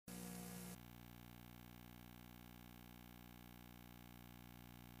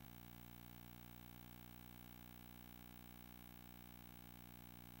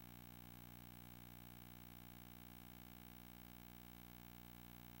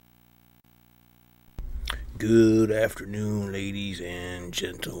Good afternoon, ladies and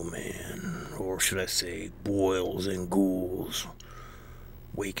gentlemen, or should I say boils and ghouls.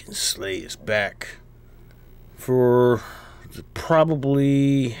 Wake and Slay is back for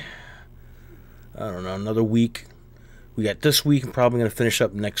probably, I don't know, another week. We got this week and probably going to finish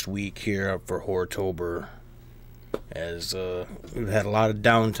up next week here for Horrortober, as we've had a lot of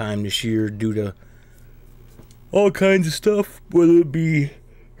downtime this year due to all kinds of stuff, whether it be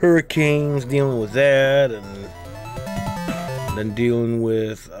hurricanes, dealing with that, and then dealing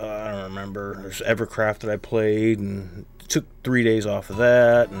with, I don't remember, there's Evercraft that I played, and took 3 days off of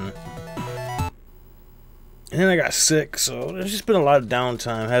that, and then I got sick, so there's just been a lot of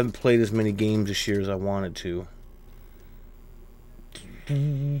downtime. I haven't played as many games this year as I wanted to.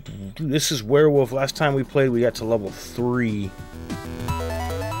 This is WereWolf. Last time we played, we got to level 3.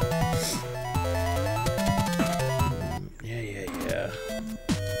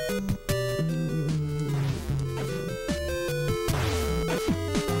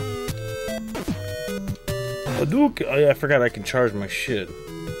 Oh, yeah, I forgot I can charge my shit.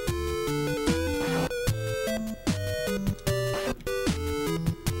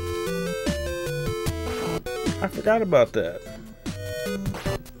 I forgot about that.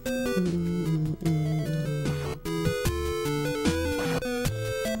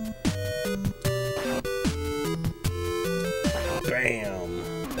 Bam!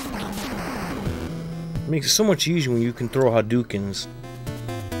 It makes it so much easier when you can throw Hadoukens.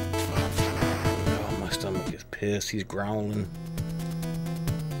 Pissed. He's growling.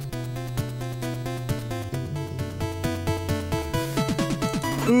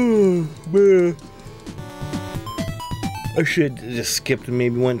 Oh, man. I should just skipped and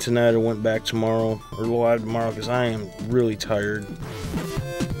maybe went tonight or went back tomorrow, or a little out tomorrow, because I am really tired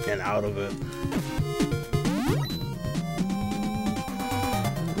and out of it.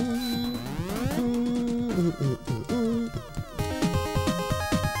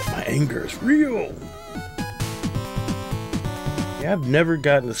 My anger is real. Yeah, I've never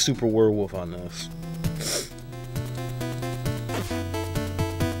gotten a super werewolf on this.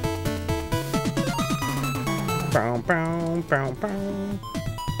 Bow, bow, bow, bow.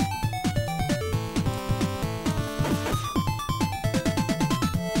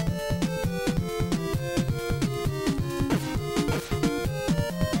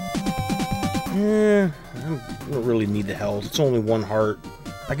 Yeah, I don't really need the health. It's only 1 heart.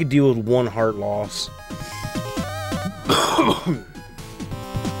 I could deal with 1 heart loss.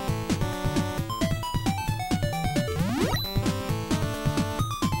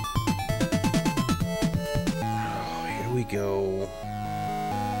 Go.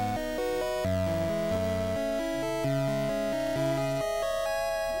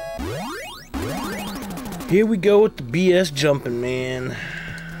 Here we go with the BS jumping, man.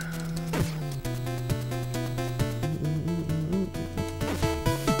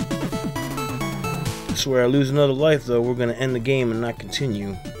 I swear I lose another life though, we're gonna end the game and not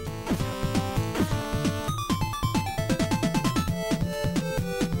continue.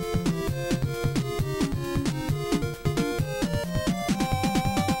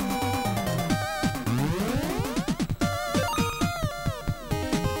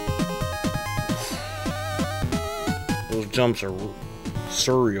 Jumps are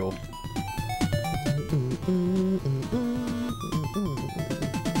surreal.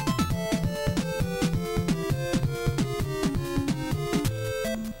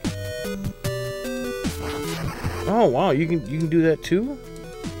 Oh wow, you can do that too?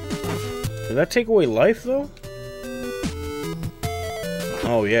 Did that take away life though?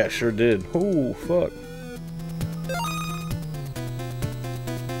 Oh yeah, sure did. Oh fuck.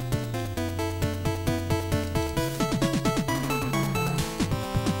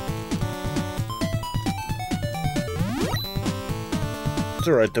 It's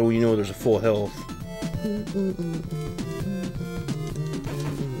alright though, you know there's a full health.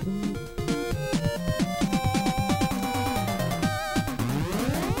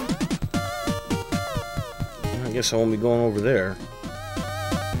 I guess I won't be going over there.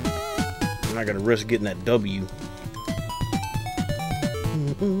 I'm not gonna risk getting that W.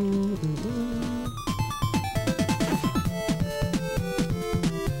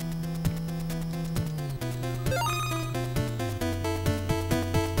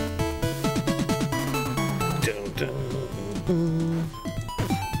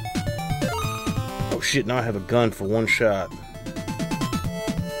 Oh shit, now I have a gun for 1 shot.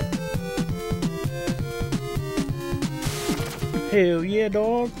 Hell yeah,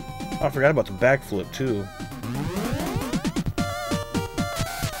 dog. Oh, I forgot about the backflip too.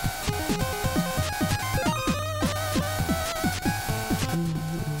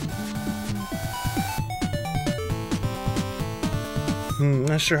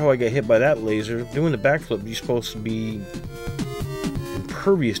 Not sure how I got hit by that laser. Doing the backflip, you're supposed to be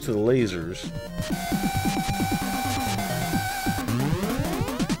impervious to the lasers.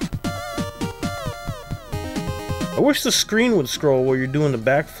 I wish the screen would scroll while you're doing the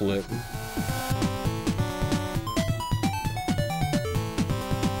backflip.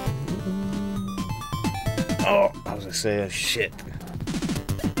 Oh, I was gonna say, shit.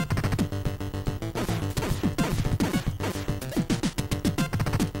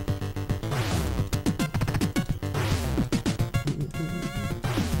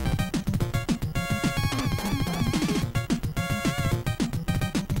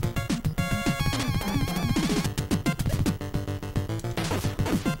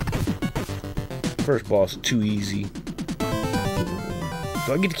 First boss is too easy. Do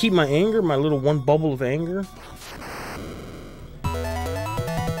I get to keep my anger? My little one bubble of anger?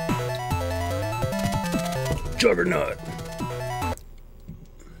 Juggernaut.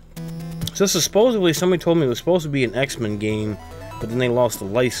 So supposedly somebody told me it was supposed to be an X-Men game, but then they lost the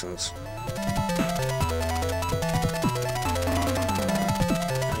license.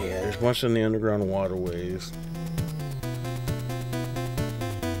 Yeah, there's a bunch in the underground waterways.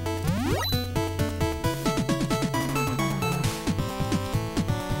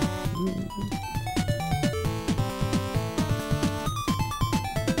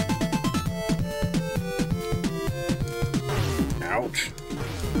 Ouch.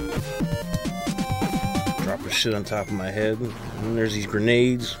 Dropping shit on top of my head. And there's these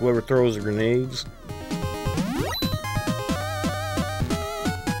grenades. Whoever throws the grenades.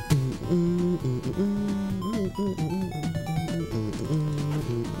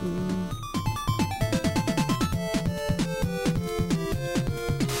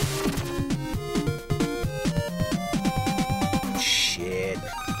 Shit.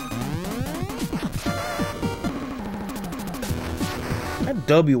 That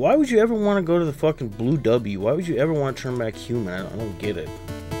W, why would you ever want to go to the fucking blue W? Why would you ever want to turn back human? I don't get it.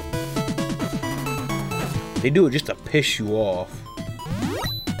 They do it just to piss you off.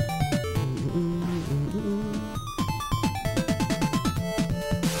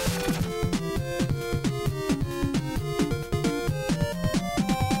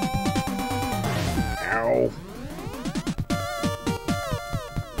 Ow.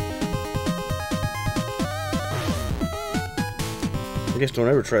 I guess don't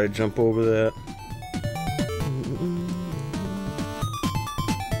ever try to jump over that.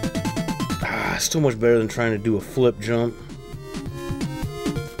 Ah, still much better than trying to do a flip jump.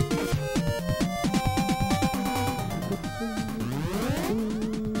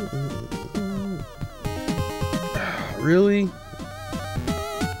 Really?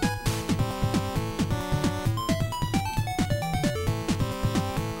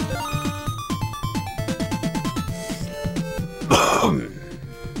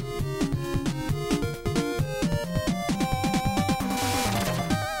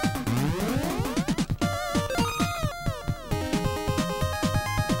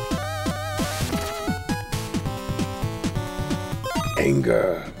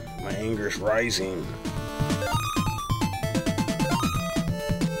 Anger. My anger is rising.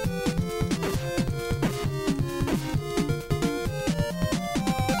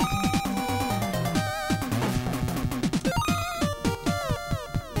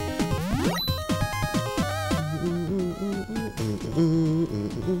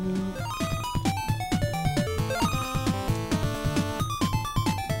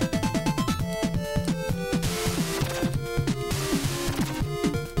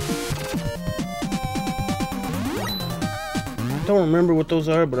 I don't remember what those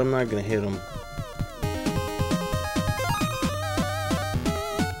are, but I'm not gonna hit them.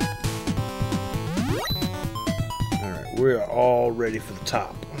 Alright, we're all ready for the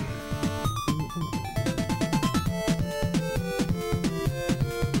top.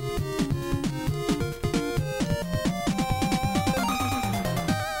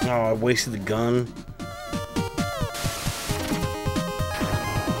 Oh, I wasted the gun.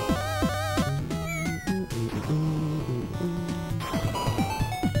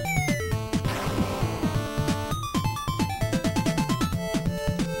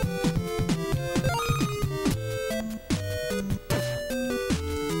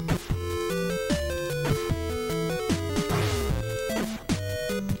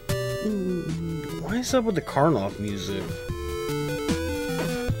 What's up with the Karnoff music?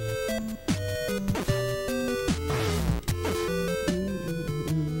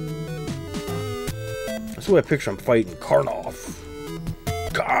 That's the way I picture I'm fighting Karnoff.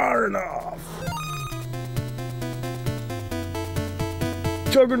 Karnoff!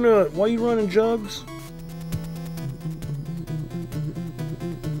 Juggernaut, why you running, Jugs?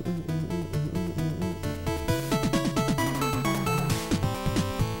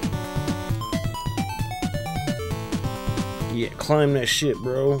 climb that shit,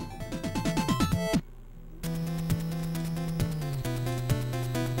 bro.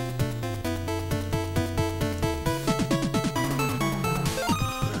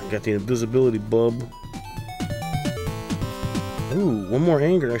 Got the invisibility bub. Ooh, one more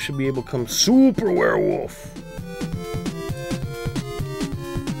anger. I should be able to become super werewolf.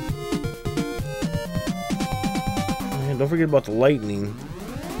 Man, don't forget about the lightning.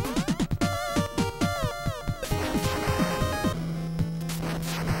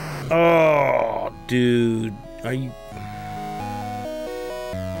 Oh, dude. Are you...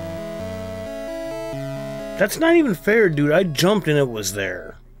 That's not even fair, dude. I jumped and it was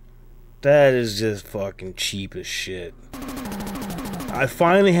there. That is just fucking cheap as shit. I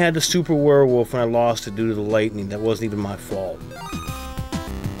finally had the super werewolf and I lost it due to the lightning. That wasn't even my fault.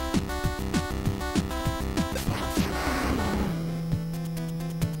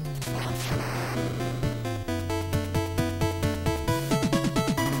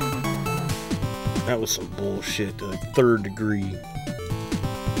 That was some bullshit to the 3rd degree.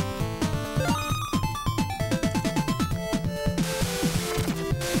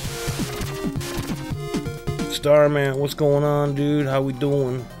 Starman, what's going on, dude? How we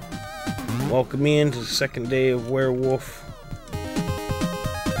doing? Welcome in to the 2nd day of WereWolf.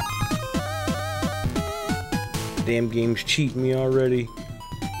 Damn game's cheating me already.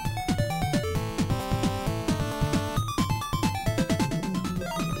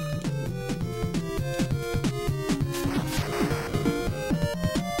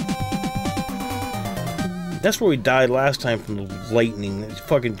 That's where we died last time from the lightning. It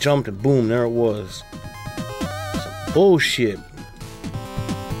fucking jumped and boom, there it was. Bullshit.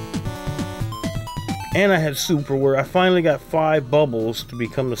 And I had super were. I finally got 5 bubbles to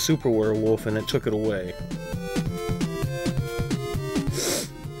become the super werewolf, and it took it away.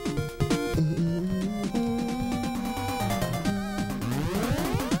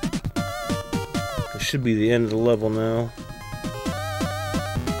 This should be the end of the level now.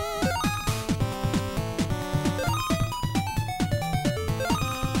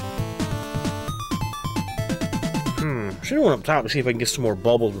 I should have went up top to see if I can get some more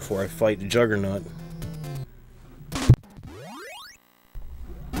bubbles before I fight the Juggernaut.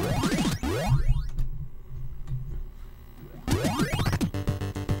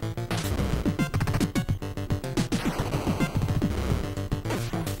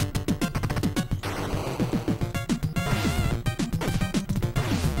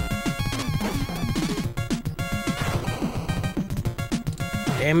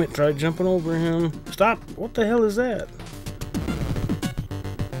 Damn it, try jumping over him. Stop! What the hell is that?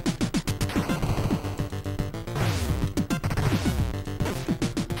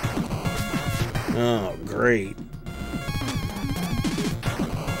 Oh, great.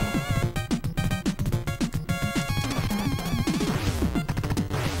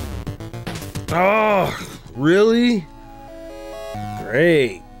 Oh, really?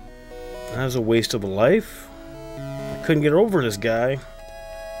 Great. That was a waste of a life. I couldn't get over this guy.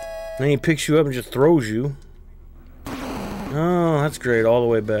 Then he picks you up and just throws you. Oh, that's great. All the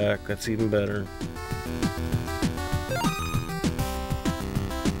way back. That's even better.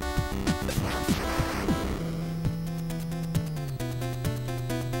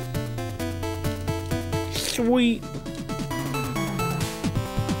 Sweet.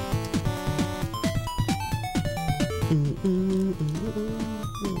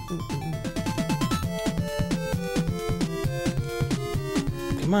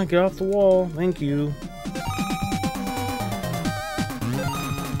 Come on, get off the wall. Thank you.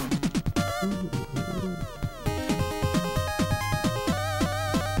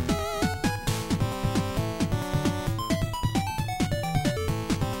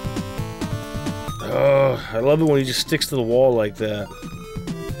 Oh, I love it when he just sticks to the wall like that.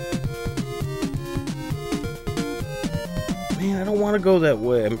 Man, I don't want to go that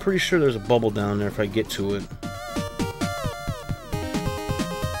way. I'm pretty sure there's a bubble down there if I get to it.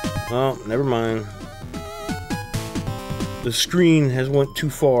 Oh, never mind. The screen has went too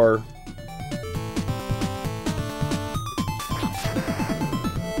far.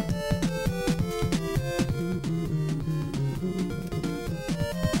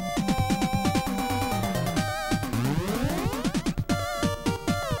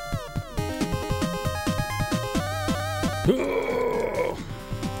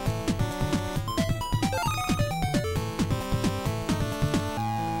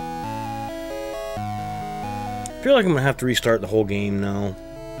 I feel like I'm gonna have to restart the whole game now.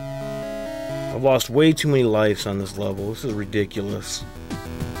 I've lost way too many lives on this level. This is ridiculous.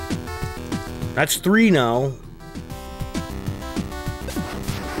 That's 3 now.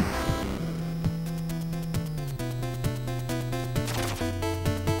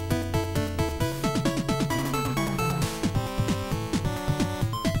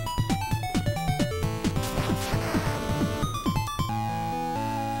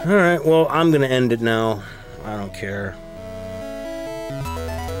 Alright, well, I'm gonna end it now. I don't care.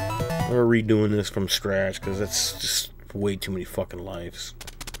 We're redoing this from scratch because that's just way too many fucking lives.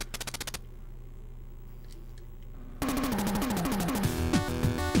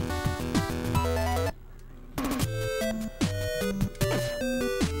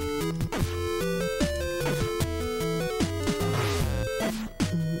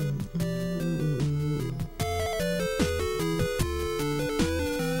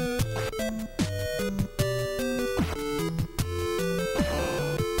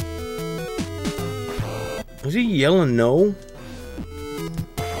 Is he yelling no?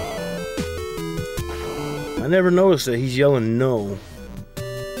 I never noticed that he's yelling no.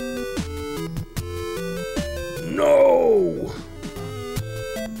 No!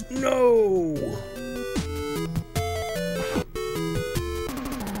 No!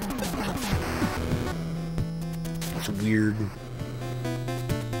 It's weird.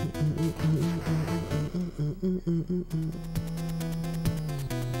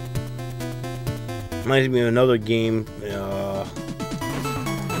 Reminds me of another game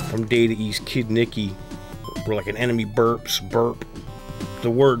from Data East, Kid Nicky, where like an enemy burps, burp, the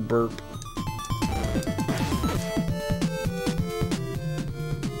word burp.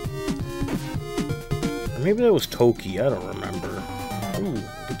 Or maybe that was Toki, I don't remember. Ooh,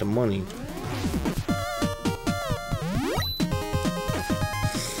 get the money.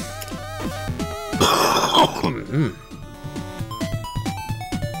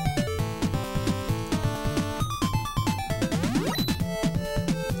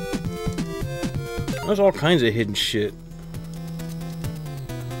 There's all kinds of hidden shit.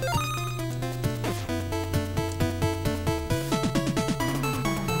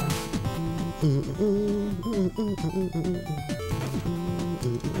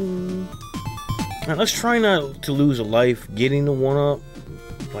 Now let's try not to lose a life getting the one-up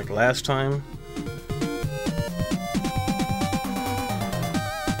like last time.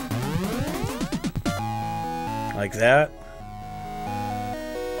 Like that.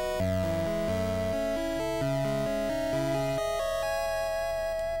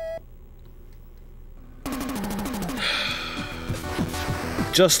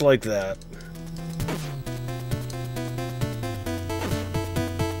 Just like that.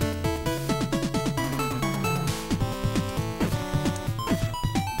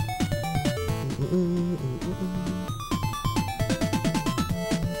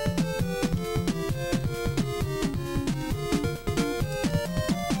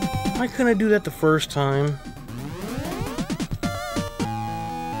 Why couldn't I do that the first time?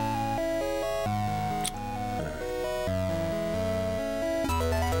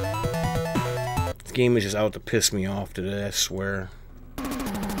 This game is just out to piss me off today, I swear.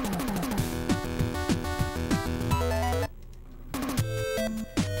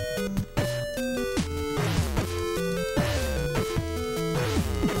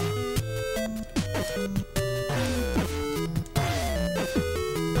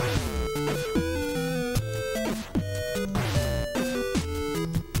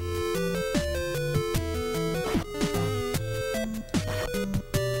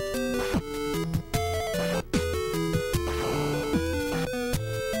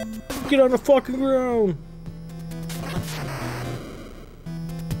 Get on the fucking ground!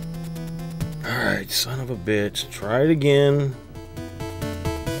 Alright, son of a bitch. Try it again.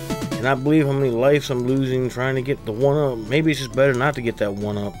 Cannot believe how many lives I'm losing trying to get the one-up. Maybe it's just better not to get that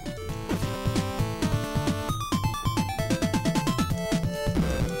one-up.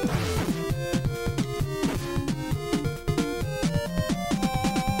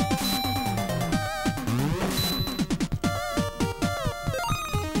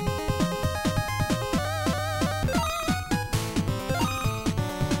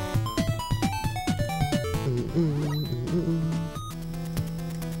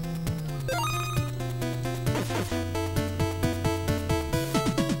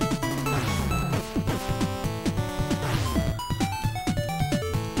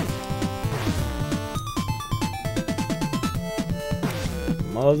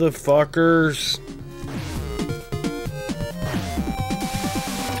 Motherfuckers.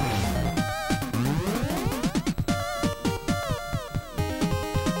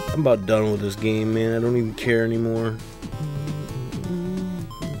 I'm about done with this game, man. I don't even care anymore.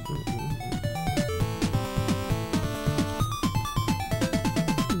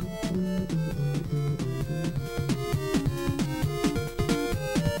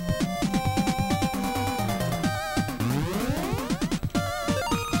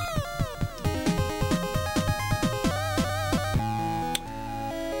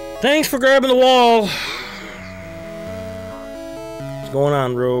 Thanks for grabbing the wall. going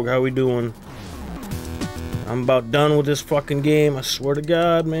on, Rogue? How we doing? I'm about done with this fucking game. I swear to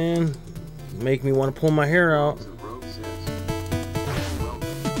God, man. Make me want to pull my hair out.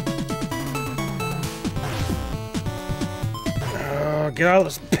 Get out of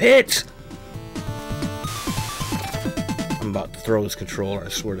this pit! I'm about to throw this controller, I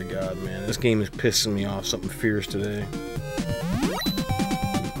swear to God, man. This game is pissing me off something fierce today.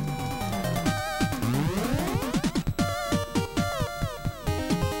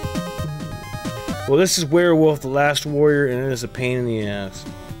 Well, this is WereWolf, the Last Warrior, and it is a pain in the ass.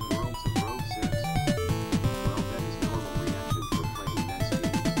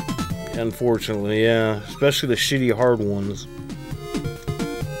 Unfortunately, yeah. Especially the shitty hard ones.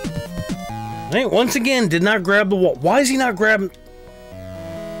 Hey, once again, did not grab the wall. Why is he not grabbing?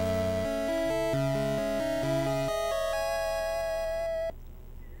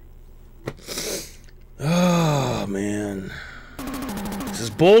 Oh, man. This is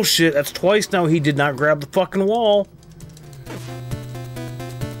bullshit. That's twice now he did not grab the fucking wall.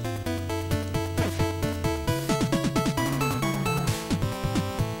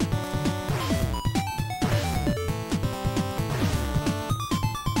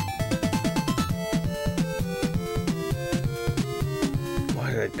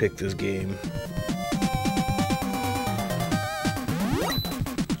 Pick this game.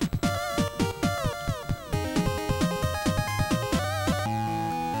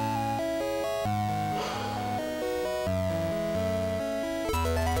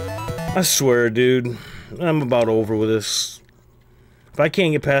 I swear, dude, I'm about over with this. If I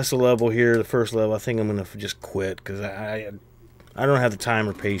can't get past the level here, the first level, I think I'm gonna just quit because I don't have the time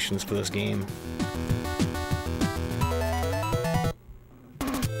or patience for this game.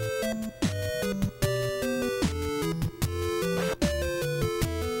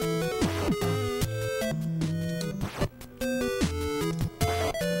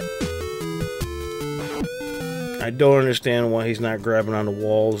 I don't understand why he's not grabbing on the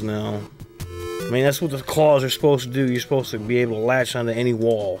walls now. I mean, that's what the claws are supposed to do. You're supposed to be able to latch onto any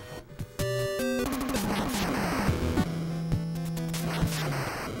wall.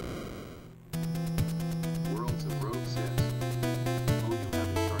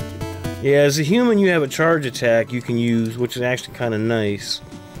 Yeah, as a human, you have a charge attack you can use, which is actually kind of nice.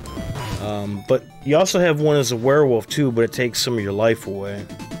 But you also have one as a werewolf, too, but it takes some of your life away.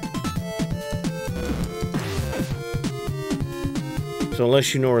 So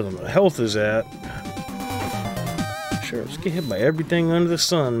unless you know where the health is at... Sure, let's get hit by everything under the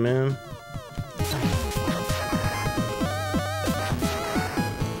sun, man.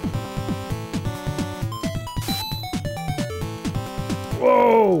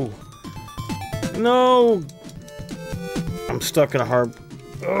 Whoa! No! I'm stuck in a hard...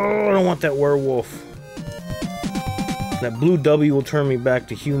 Oh, I don't want that werewolf. That blue W will turn me back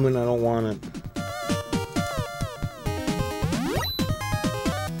to human. I don't want it.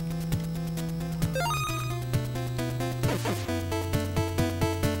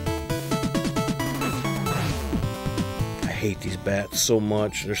 I hate these bats so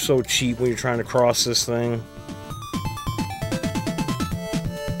much. They're so cheap when you're trying to cross this thing.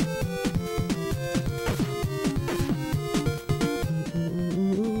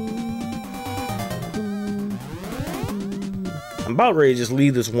 I'm about ready to just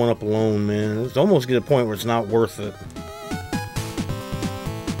leave this one up alone, man. It's almost get to a point where it's not worth it.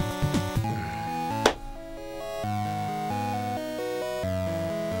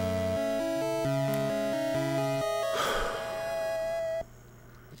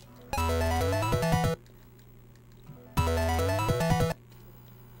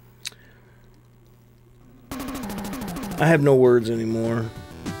 I have no words anymore.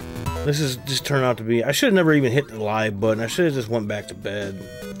 This is just turned out to be... I should have never even hit the live button. I should have just went back to bed.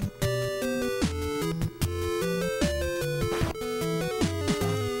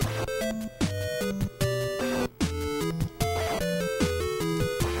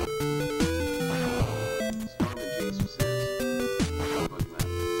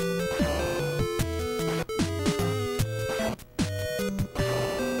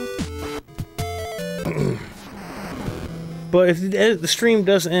 But if the stream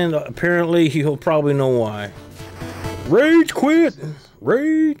does end, apparently he'll probably know why. Rage quit!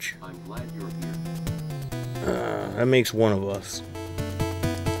 Rage! I'm glad you're here. That makes one of us.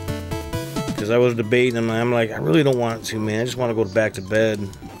 Because I was debating and I'm like, I really don't want to, man. I just want to go back to bed.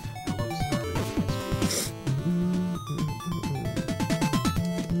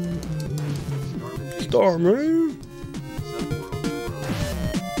 Starman!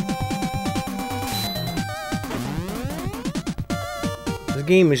 This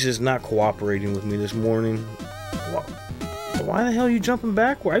game is just not cooperating with me this morning. Why Why the hell are you jumping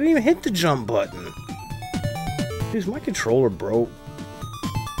backward? I didn't even hit the jump button. Dude, my controller broke.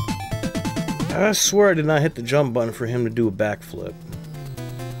 I swear I did not hit the jump button for him to do a backflip.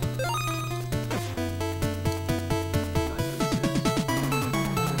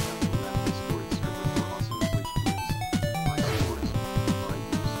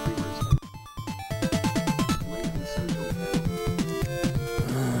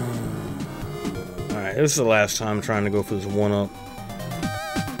 Alright, this is the last time I'm trying to go for this 1-up.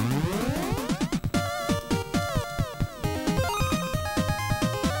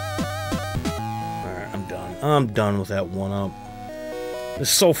 I'm done with that 1-up. It's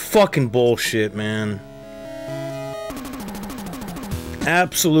so fucking bullshit, man.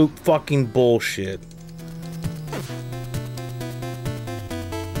 Absolute fucking bullshit.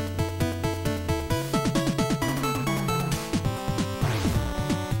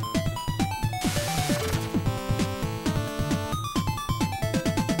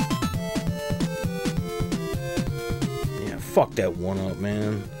 Yeah, fuck that 1-up,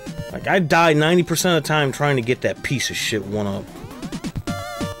 man. Like, I die 90% of the time trying to get that piece of shit 1-up.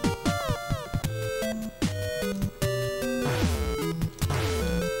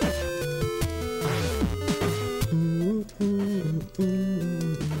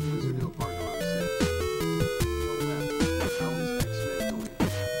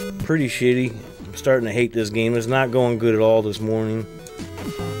 Pretty shitty. I'm starting to hate this game. It's not going good at all this morning.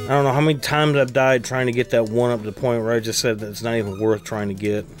 I don't know how many times I've died trying to get that 1-up to the point where I just said that it's not even worth trying to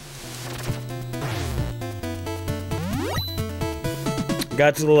get.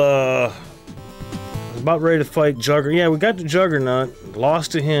 Got to the, I was about ready to fight Juggernaut. Yeah, we got the Juggernaut,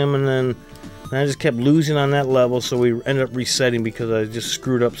 lost to him, and then I just kept losing on that level, so we ended up resetting because I just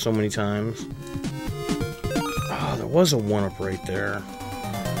screwed up so many times. Oh, there was a 1-up right there.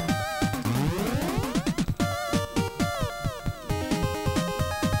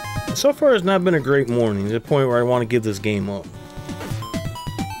 So far, it's not been a great morning, to the point where I want to give this game up.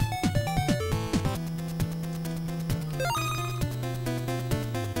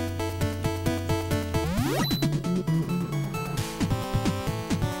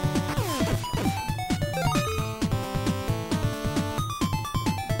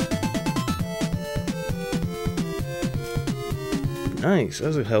 Nice,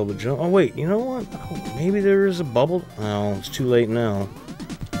 that's a hell of a jump. Oh wait, you know what? Oh, maybe there is a bubble. No, it's too late now.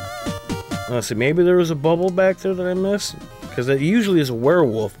 Let's see, maybe there was a bubble back there that I missed? Because that usually is a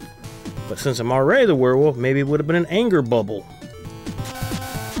werewolf. But since I'm already the werewolf, maybe it would have been an anger bubble.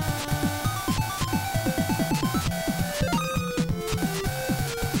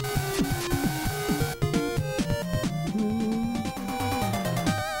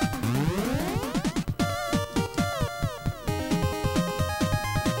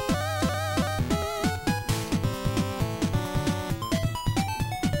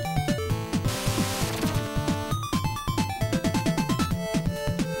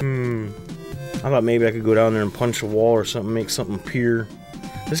 I thought maybe I could go down there and punch a wall or something, make something appear.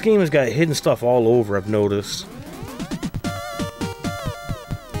 This game has got hidden stuff all over, I've noticed.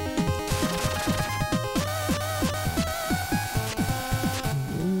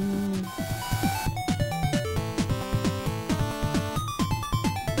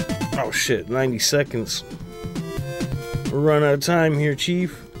 Oh shit, 90 seconds. We're running out of time here,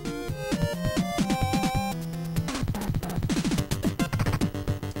 Chief.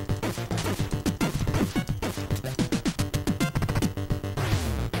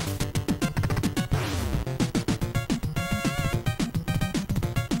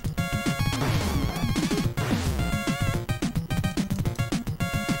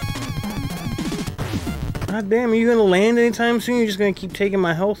 God damn, are you gonna land anytime soon? You're just gonna keep taking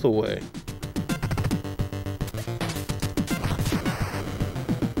my health away.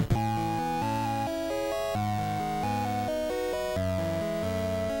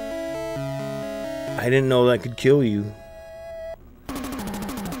 I didn't know that could kill you.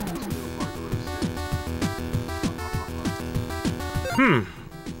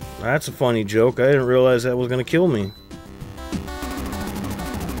 That's a funny joke. I didn't realize that was gonna kill me.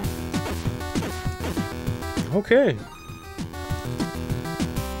 Okay.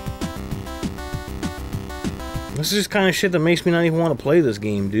 This is just kind of shit that makes me not even want to play this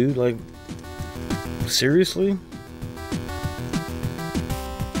game, dude. Like, seriously?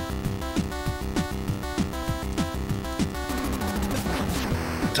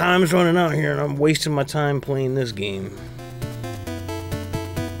 Time's running out here and I'm wasting my time playing this game.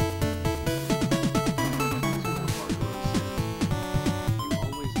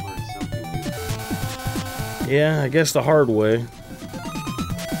 Yeah, I guess the hard way.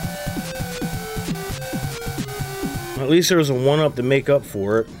 At least there was a 1-up to make up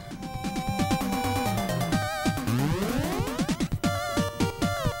for it.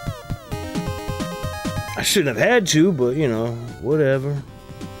 I shouldn't have had to, but you know, whatever.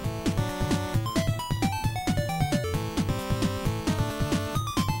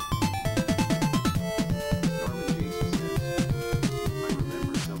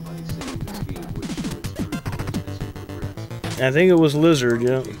 I think it was Lizard,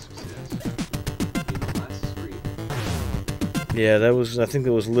 yeah. Yeah, that was, I think it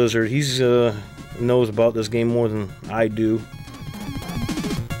was Lizard. He's knows about this game more than I do.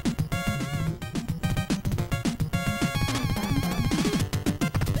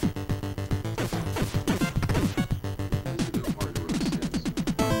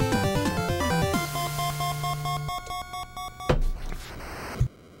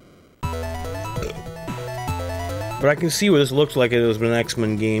 But I can see where this looks like it was an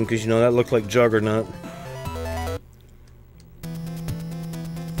X-Men game, because, you know, that looked like Juggernaut.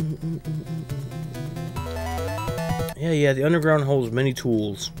 Yeah, the underground holds many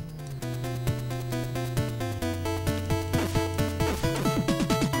tools.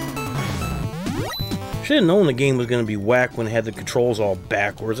 Should have known the game was going to be whack when it had the controls all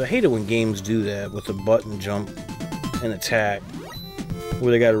backwards. I hate it when games do that with the button jump and attack,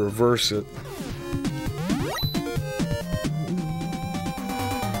 where they got to reverse it.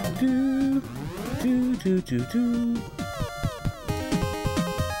 Do.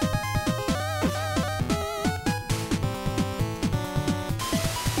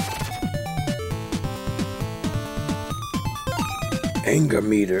 Anger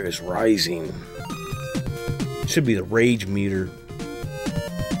meter is rising. Should be the rage meter.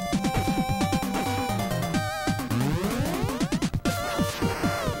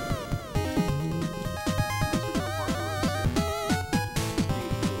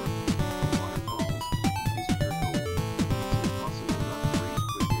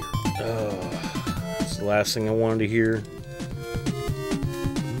 That's the last thing I wanted to hear.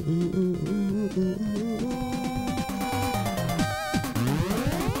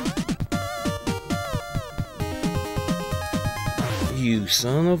 You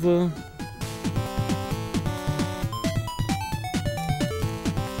son of a...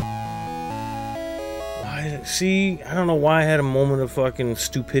 Why? See, I don't know why I had a moment of fucking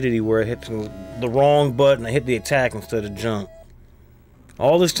stupidity where I hit the wrong button. I hit the attack instead of jump.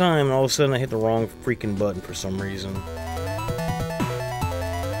 All this time, and all of a sudden I hit the wrong freaking button for some reason.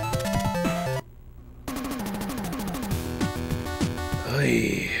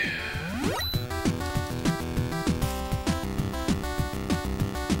 Hey.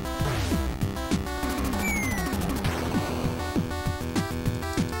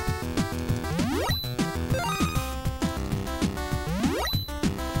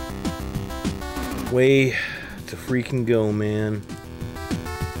 Way to freaking go, man.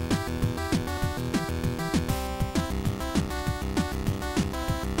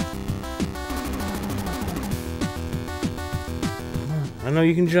 I know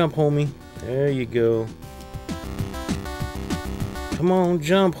you can jump, homie. There you go. Come on,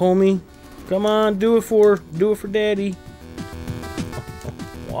 jump, homie. Come on, do it for daddy.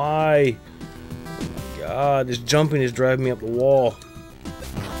 Why? Oh my God, this jumping is driving me up the wall.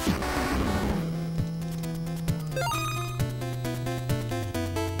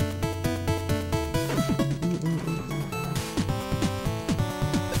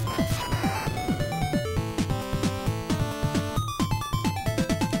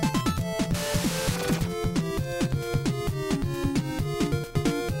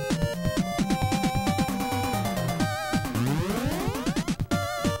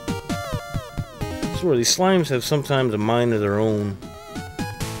 Where these slimes have sometimes a mind of their own.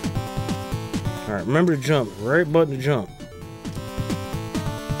 Alright, remember to jump. Right button to jump.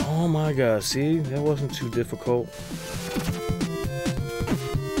 Oh my God, see? That wasn't too difficult.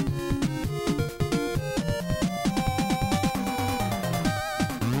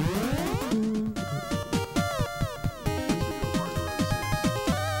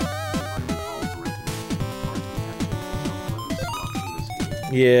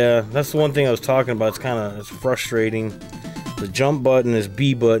 Yeah, that's the one thing I was talking about. It's frustrating. The jump button is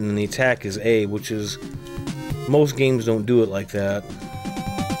B button and the attack is A, which is, most games don't do it like that.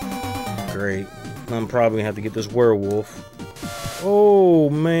 Great. I'm probably gonna have to get this werewolf. Oh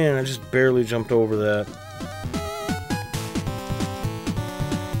man, I just barely jumped over that.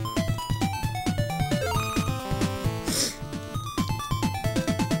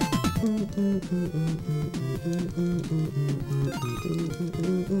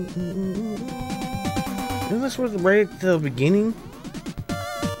 Isn't this right at the beginning?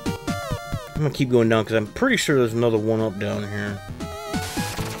 I'm gonna keep going down because I'm pretty sure there's another one up down here.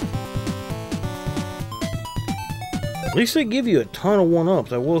 At least they give you a ton of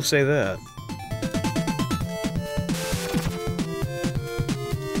one-ups, I will say that.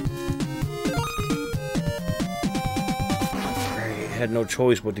 I had no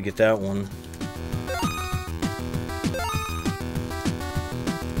choice but to get that one.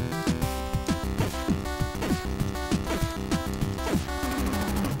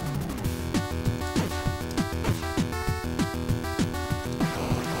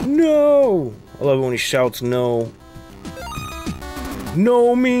 No! I love it when he shouts no.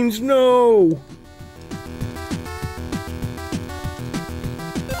 No means no!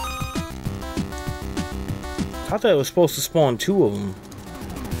 I thought it was supposed to spawn 2 of them.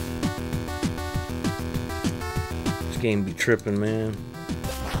 This game be tripping, man.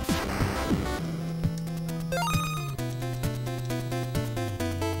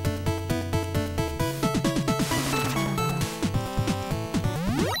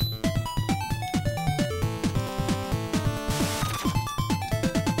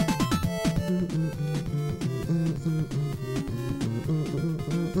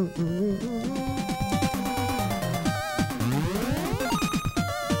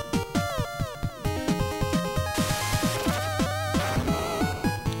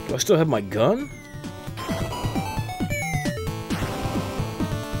 Do I still have my gun?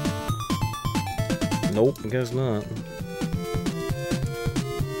 Nope, I guess not.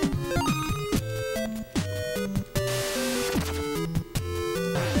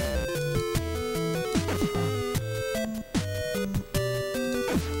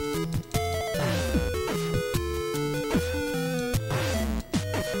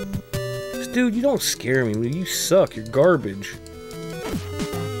 Dude, you don't scare me. You suck. You're garbage.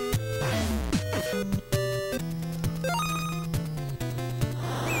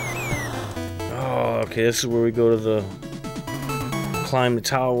 Oh, okay. This is where we go to the climb the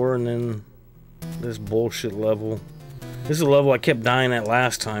tower and then this bullshit level. This is a level I kept dying at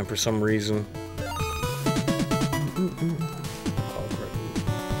last time for some reason.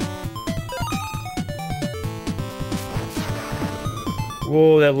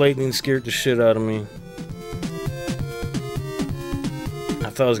 Whoa, that lightning scared the shit out of me. I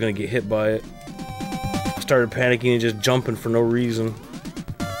thought I was gonna get hit by it. I started panicking and just jumping for no reason.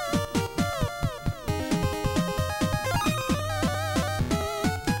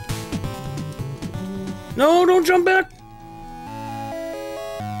 No, don't jump back!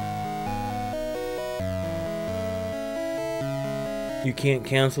 You can't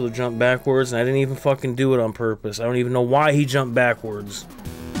cancel the jump backwards, and I didn't even fucking do it on purpose. I don't even know why he jumped backwards.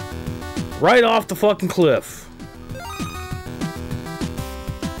 Right off the fucking cliff.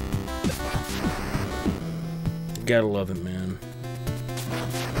 Gotta love it, man.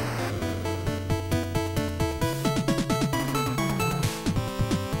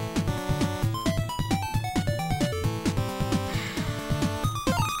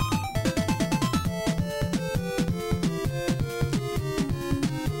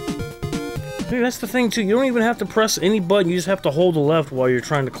 Dude, that's the thing too. You don't even have to press any button. You just have to hold the left while you're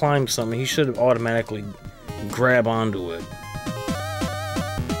trying to climb something. He should automatically grab onto it.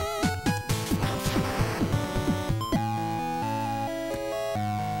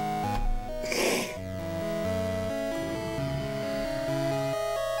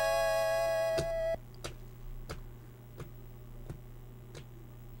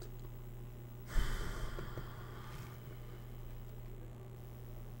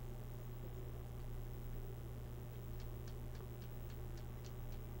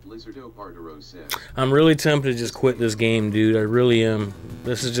 I'm really tempted to just quit this game, dude. I really am.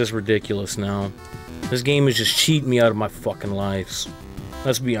 This is just ridiculous now. This game is just cheating me out of my fucking lives.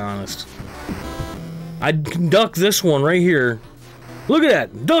 Let's be honest. I duck this one right here. Look at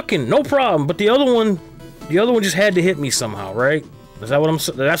that, ducking, no problem. But the other one just had to hit me somehow, right? Is that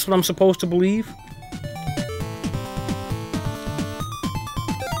what that's what I'm supposed to believe?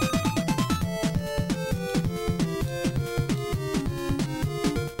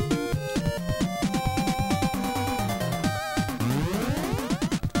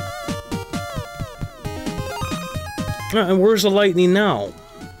 And where's the lightning now?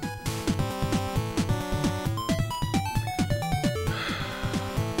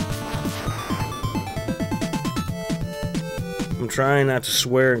 I'm trying not to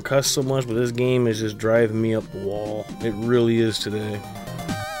swear and cuss so much, but this game is just driving me up the wall. It really is today.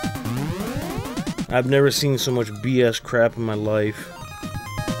 I've never seen so much BS crap in my life.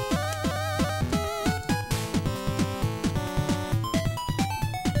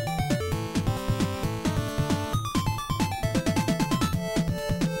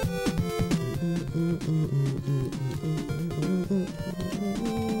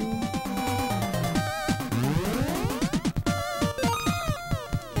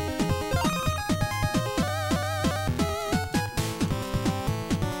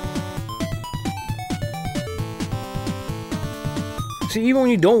 See, even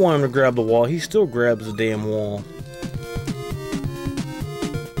when you don't want him to grab the wall, he still grabs the damn wall.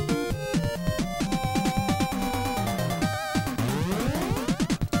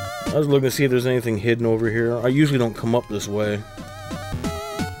 I was looking to see if there's anything hidden over here. I usually don't come up this way.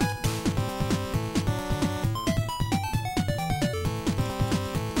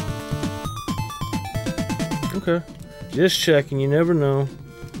 Okay. Just checking, you never know.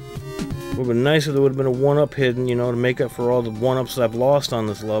 Would have been nice if there would have been a one-up hidden, you know, to make up for all the one-ups I've lost on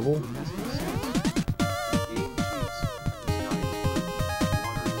this level.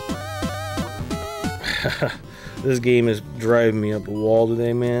 This game is driving me up the wall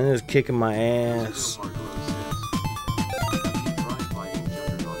today, man. It's kicking my ass.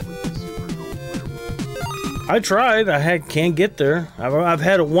 I tried. Can't get there. I've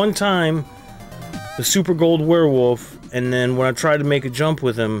had it one time, the Super Gold Werewolf, and then when I tried to make a jump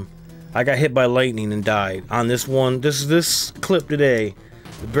with him, I got hit by lightning and died. On this one, this clip today,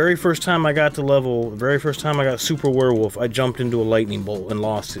 the very first time I got to level, the very first time I got Super Werewolf, I jumped into a lightning bolt and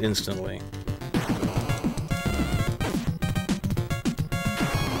lost it instantly.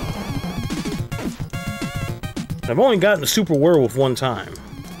 I've only gotten the Super Werewolf one time.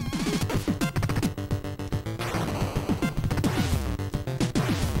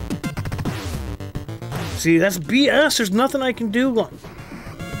 See, that's BS. There's nothing I can do.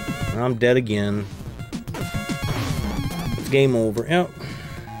 I'm dead again. It's game over. Yep.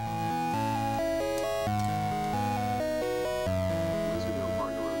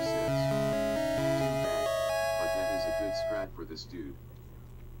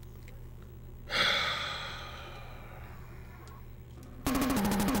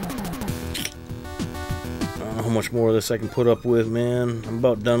 How much more of this I can put up with, man. I'm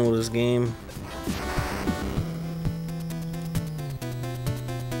about done with this game.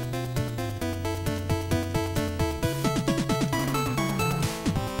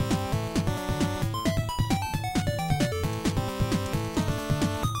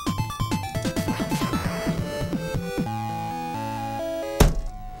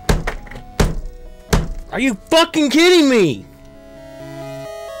 Are you fucking kidding me?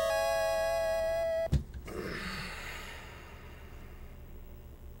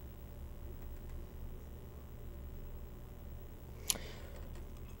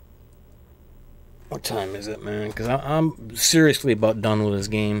 What time is it, man? Because I'm seriously about done with this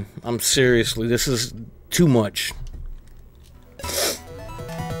game. I'm seriously, this is too much.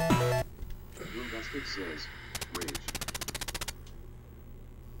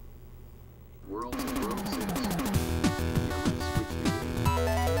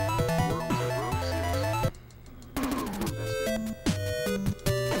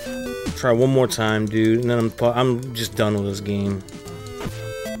 Try one more time, dude, and then I'm just done with this game.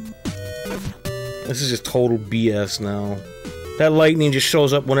 This is just total BS now. That lightning just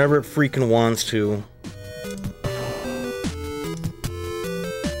shows up whenever it freaking wants to.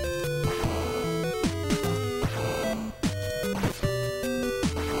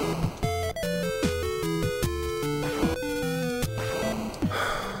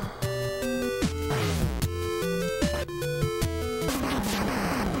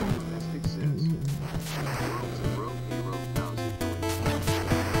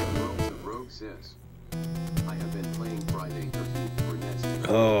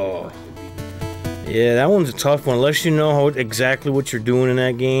 Oh. Yeah, that one's a tough one. Unless you know exactly what you're doing in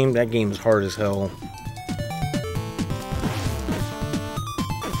that game is hard as hell.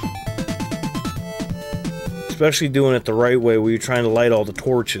 Especially doing it the right way, where you're trying to light all the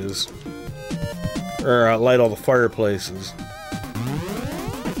torches. Or light all the fireplaces.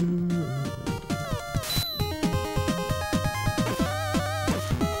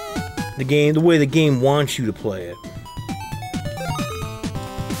 The way the game wants you to play it.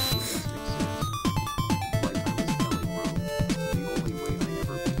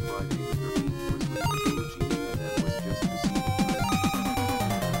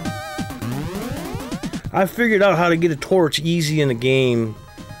 I figured out how to get a torch easy in the game,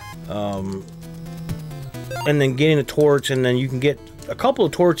 and then getting a torch, and then you can get a couple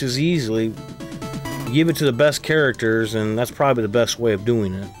of torches easily, give it to the best characters, and that's probably the best way of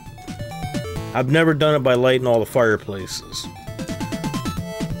doing it. I've never done it by lighting all the fireplaces,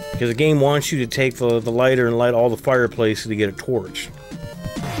 because the game wants you to take the lighter and light all the fireplaces to get a torch.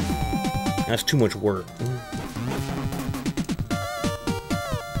 That's too much work.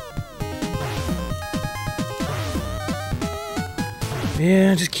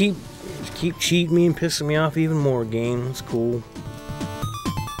 Yeah, just keep cheating me and pissing me off even more, game. It's cool.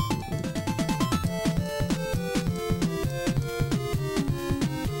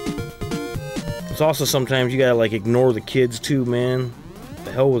 It's also sometimes you gotta like ignore the kids too, man.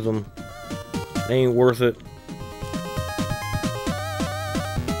 hell with them. They ain't worth it.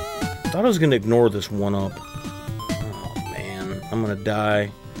 Thought I was gonna ignore this one up. Oh man, I'm gonna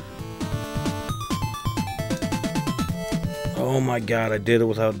die. Oh my god, I did it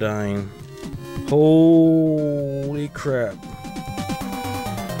without dying. Holy crap.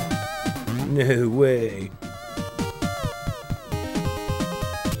 No way.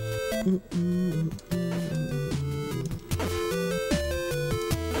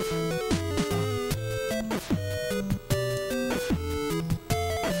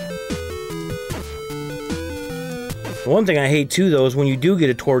 One thing I hate too, though, is when you do get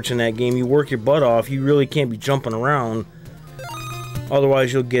a torch in that game, you work your butt off, you really can't be jumping around.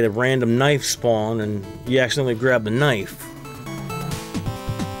 Otherwise, you'll get a random knife spawn and you accidentally grab the knife.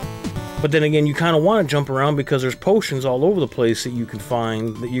 But then again, you kind of want to jump around because there's potions all over the place that you can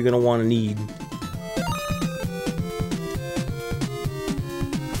find that you're going to want to need.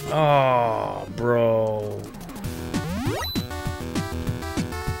 Oh, bro.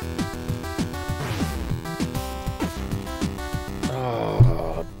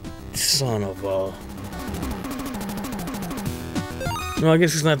 Oh, son of a... No, I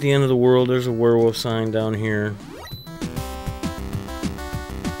guess it's not the end of the world. There's a werewolf sign down here.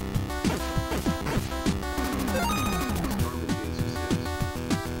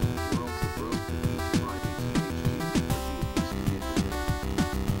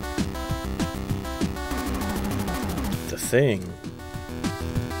 The thing.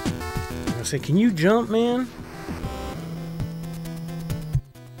 I say, can you jump, man?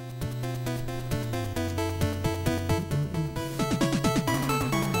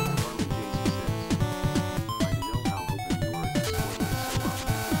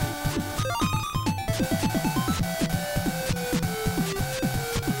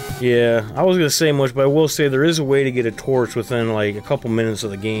 Yeah, I was gonna say much, but I will say there is a way to get a torch within like a couple minutes of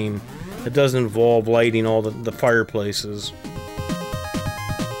the game. It does involve lighting all the fireplaces.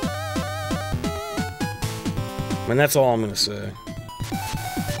 And that's all I'm gonna say.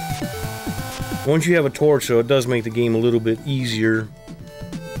 Once you have a torch, though, it does make the game a little bit easier.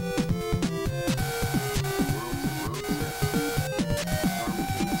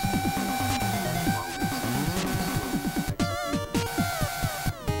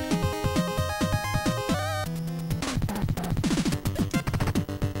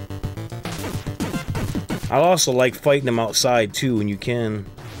 I also like fighting them outside too when you can.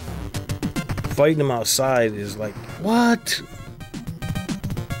 Fighting them outside is like, what?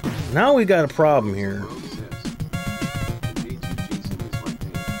 Now we got a problem here.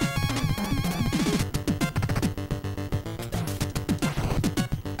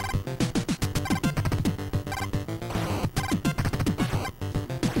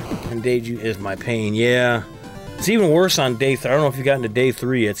 And day 2 is my pain, yeah. It's even worse on day 3. I don't know if you got into day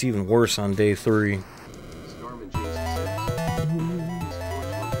 3, it's even worse on day 3.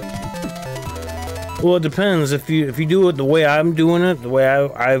 Well, it depends. If you do it the way I'm doing it, the way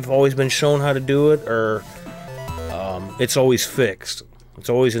I've always been shown how to do it, or it's always fixed. It's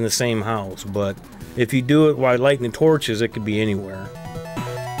always in the same house. But if you do it while lighting the torches, it could be anywhere.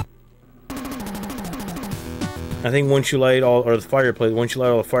 I think once you light all, or the fireplace, once you light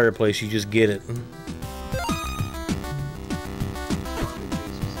all the fireplace, you just get it.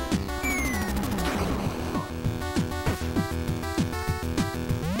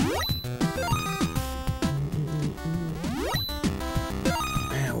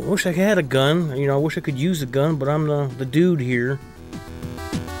 I wish I had a gun. You know, I wish I could use a gun, but I'm the dude here.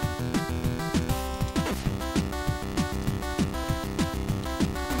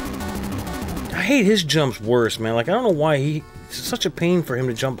 I hate his jumps worse, man. Like, I don't know why it's such a pain for him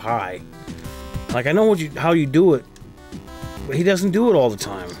to jump high. Like, I know how you do it, but he doesn't do it all the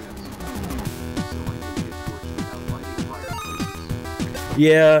time.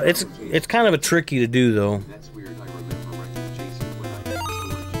 Yeah, it's kind of a tricky to do, though.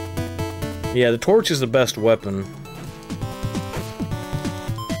 Yeah, the torch is the best weapon.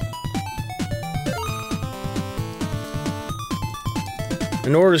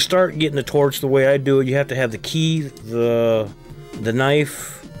 In order to start getting the torch the way I do it, you have to have the key, the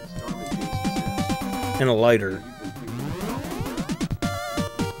knife, and a lighter.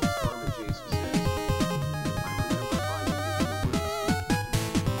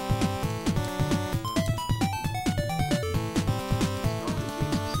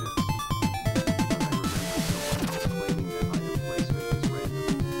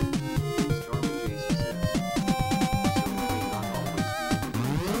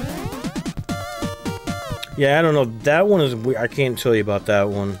 Yeah, I don't know. That one is weird. I can't tell you about that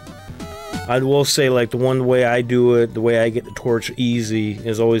one. I will say, like, the one way I do it, the way I get the torch easy,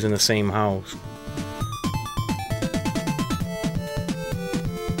 is always in the same house.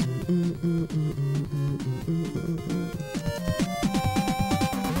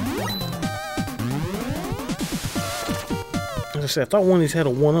 As I said, I thought one of these had a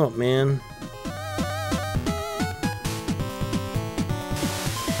 1-up, man.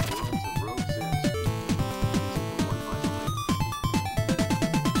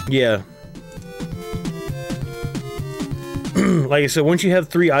 Yeah. Like I said, once you have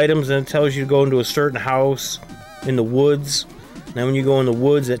 3 items, then it tells you to go into a certain house in the woods. Now when you go in the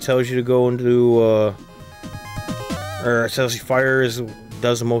woods, it tells you to go into, or it tells you fire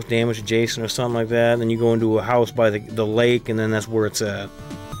does the most damage adjacent or something like that. And then you go into a house by the lake, and then that's where it's at.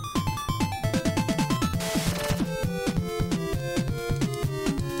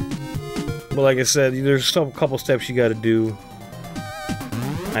 But like I said, there's still a couple steps you gotta do,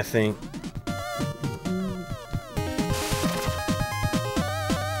 I think.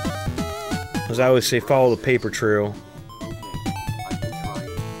 As I always say, follow the paper trail.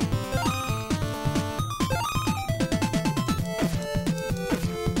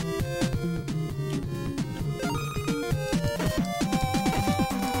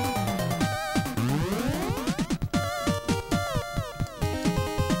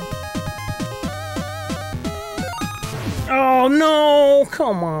 Oh no!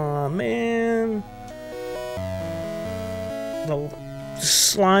 Come on, man. The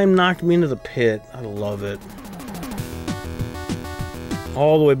slime knocked me into the pit. I love it.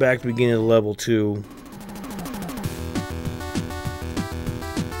 All the way back to the beginning of the level, too.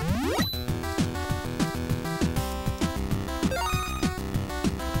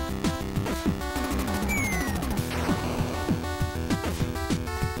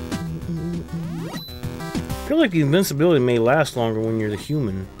 I feel like the invincibility may last longer when you're the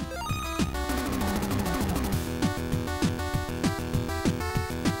human.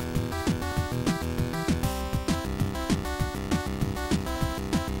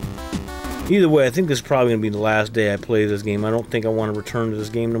 Either way, I think this is probably going to be the last day I play this game. I don't think I want to return to this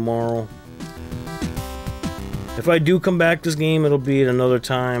game tomorrow. If I do come back to this game, it'll be at another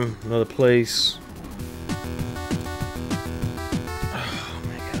time, another place. Oh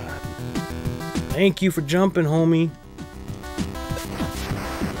my god. Thank you for jumping, homie.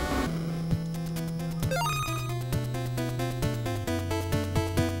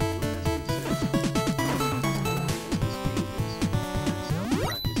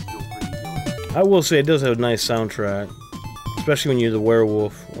 I will say it does have a nice soundtrack, especially when you're the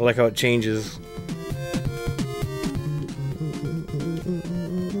werewolf. I like how it changes.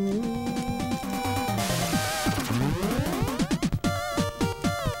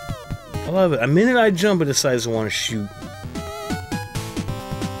 I love it. The minute I jump, it decides to want to shoot.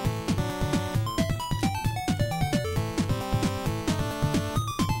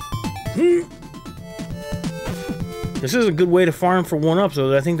 This is a good way to farm for 1-ups,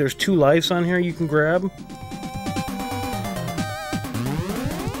 though. I think there's 2 lives on here you can grab.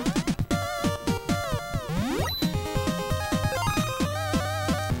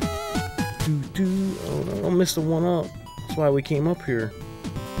 Oh, no, don't miss the 1-up. That's why we came up here.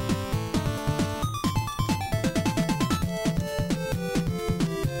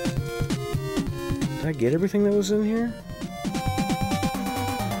 Did I get everything that was in here?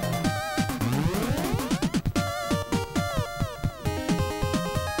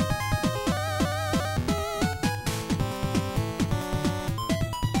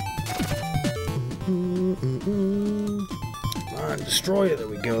 Destroy it, there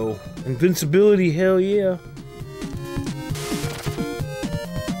we go. Invincibility, hell yeah.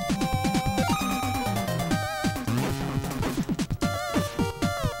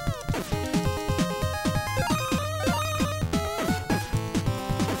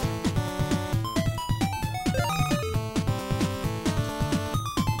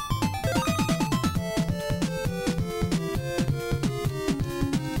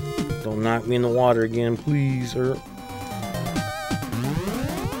 Don't knock me in the water again, please, or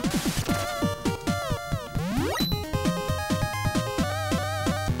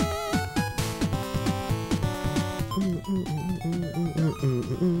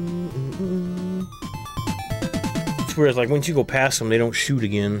whereas, like, once you go past them, they don't shoot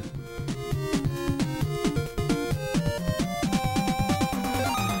again.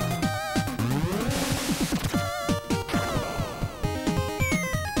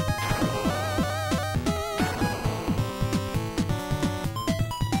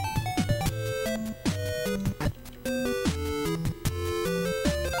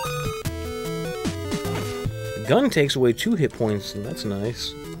 The gun takes away 2 hit points, and that's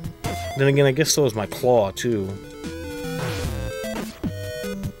nice. Then again, I guess so is my claw, too.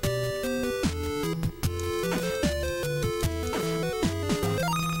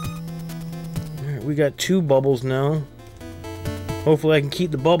 Alright, we got 2 bubbles now. Hopefully I can keep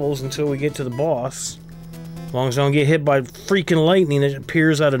the bubbles until we get to the boss. As long as I don't get hit by freaking lightning that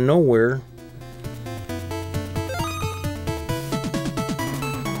appears out of nowhere.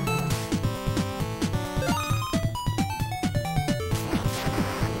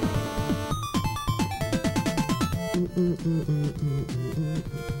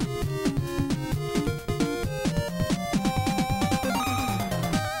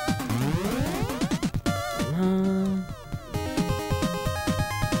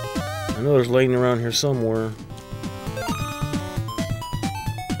 I know there's lightning around here somewhere.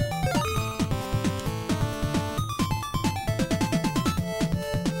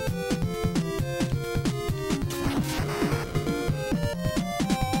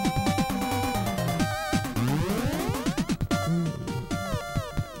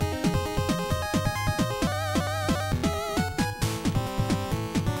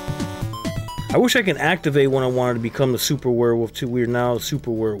 I wish I could activate when I wanted to become the super werewolf too. We're now the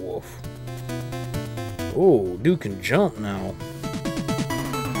super werewolf. Oh, dude can jump now.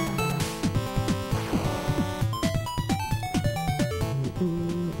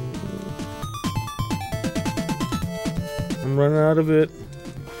 I'm running out of it.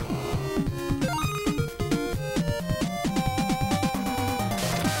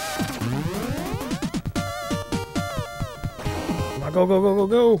 Go, go, go, go,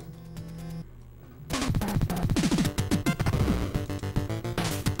 go!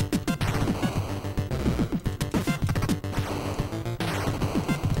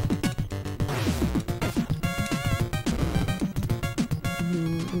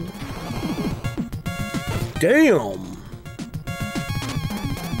 Damn!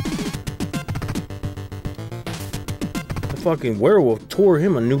 The fucking werewolf tore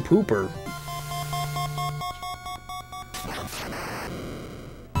him a new pooper.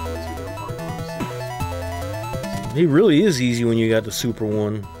 He really is easy when you got the super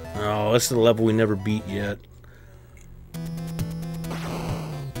one. Oh, that's the level we never beat yet.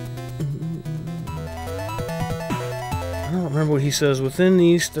 I don't remember what he says. Within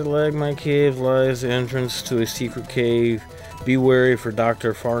these stalagmite cave lies the entrance to a secret cave. Be wary, for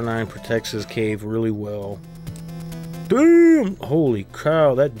Dr. Farnine protects his cave really well. Damn! Holy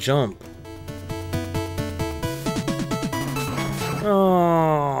cow, that jump.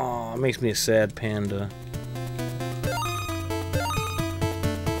 Oh, it makes me a sad panda.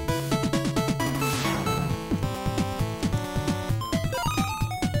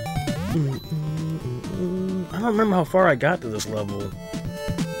 I don't remember how far I got to this level.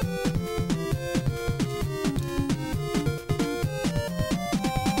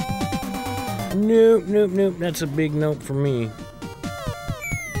 Nope, nope, nope. That's a big nope for me.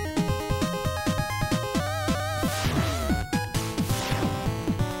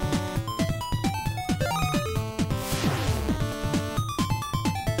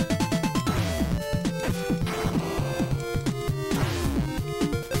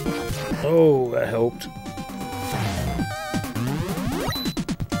 Oh, that helped.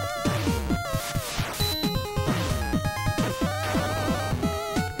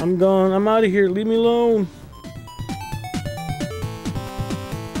 I'm gone. I'm out of here. Leave me alone.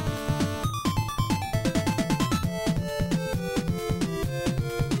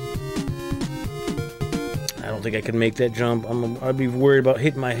 I don't think I can make that jump. I'd be worried about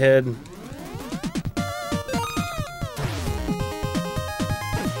hitting my head.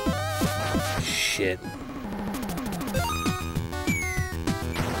 Shit.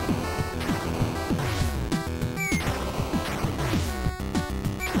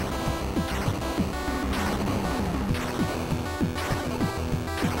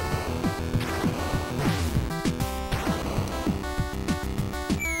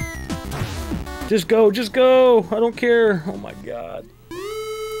 Just go, just go! I don't care! Oh my god.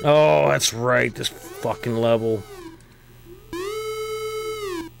 Oh, that's right, this fucking level.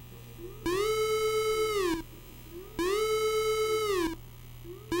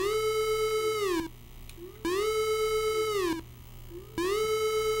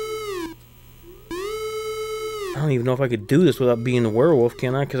 I don't even know if I could do this without being a werewolf,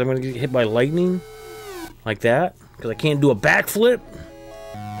 can I? Because I'm going to get hit by lightning? Like that? Because I can't do a backflip?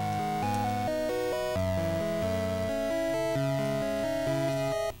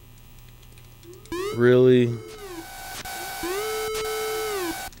 Really?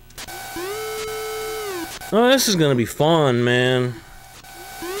 Oh, this is gonna be fun, man.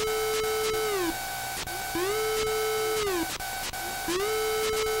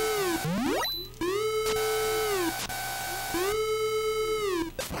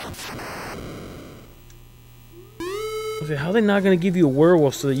 How are they not going to give you a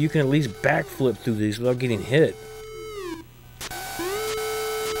werewolf so that you can at least backflip through these without getting hit?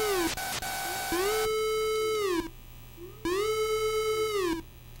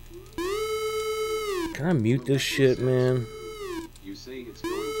 Can I mute this shit, man? You say it's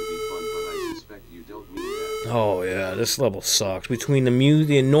going to be fun, but I suspect you don't mean that. Oh yeah, this level sucks. Between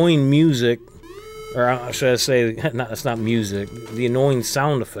the annoying music, or should I say, it's not music, the annoying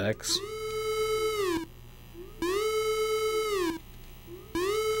sound effects.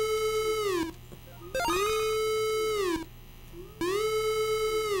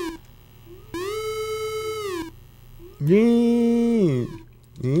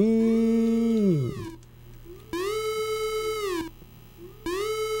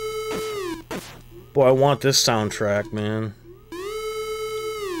 Boy, I want this soundtrack, man.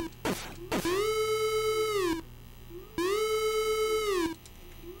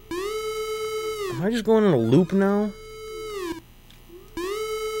 Am I just going in a loop now?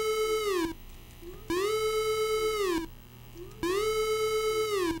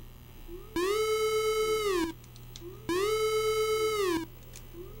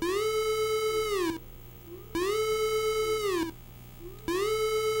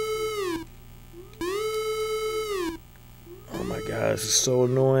 God, this is so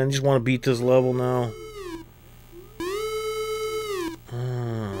annoying. I just want to beat this level now.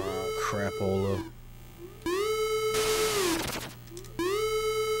 Oh, crapola.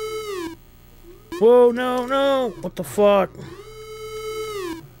 Whoa, no, no! What the fuck?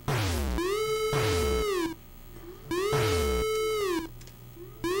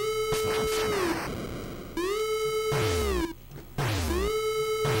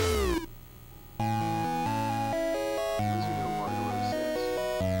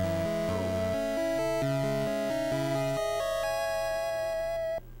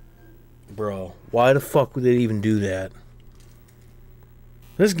 Bro, why the fuck would they even do that?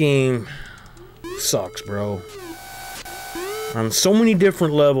 This game sucks, bro. On so many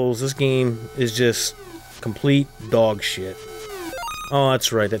different levels, this game is just complete dog shit. Oh,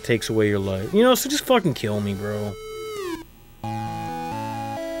 that's right, that takes away your life. You know, so just fucking kill me, bro.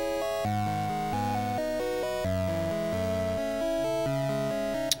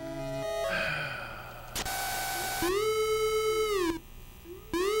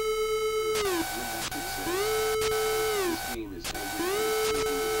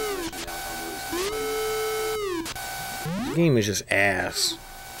 This game is just ass.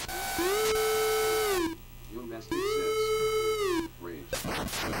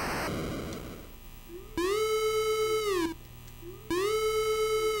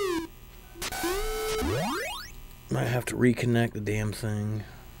 Might have to reconnect the damn thing.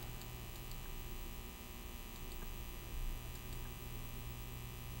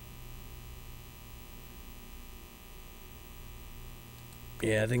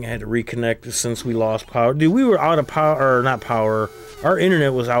 Yeah, I think I had to reconnect it since we lost power. Dude, we were out of power, or not power. Our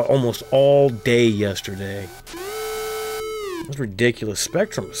internet was out almost all day yesterday. That's ridiculous.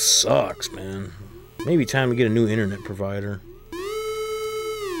 Spectrum sucks, man. Maybe time to get a new internet provider.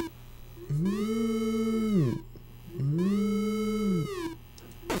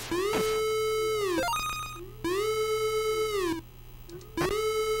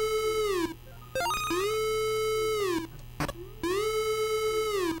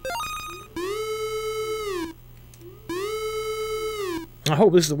 I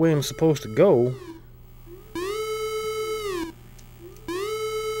hope this is the way I'm supposed to go.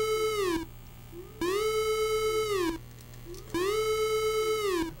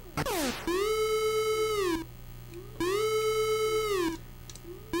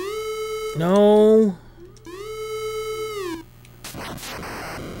 No.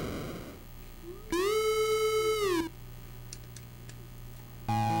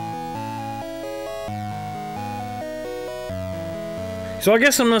 So I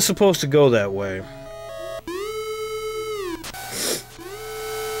guess I'm not supposed to go that way.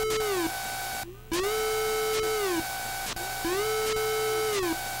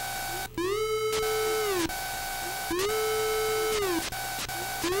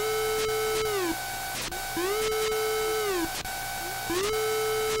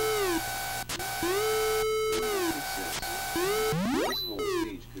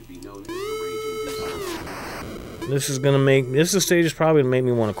 This stage is probably gonna make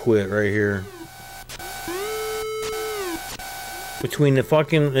me want to quit right here. Between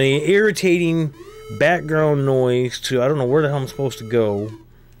the irritating background noise to I don't know where the hell I'm supposed to go.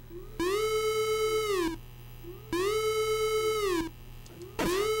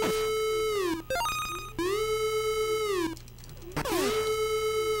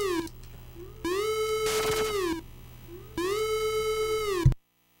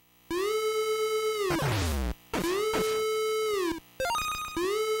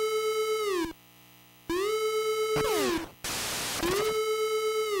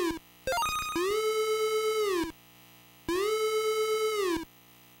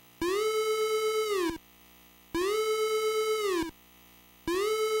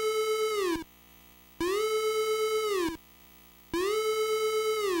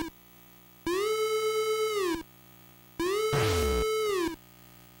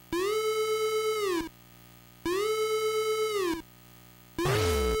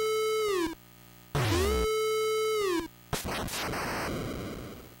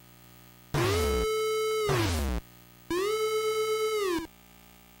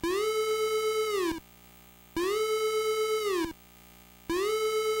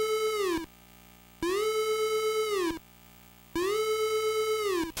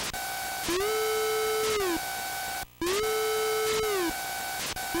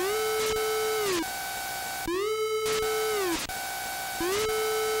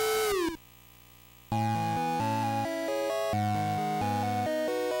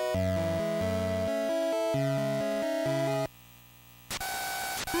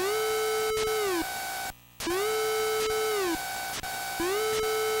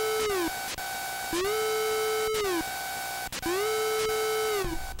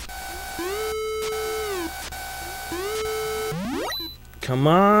 Come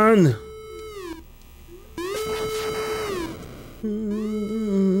on!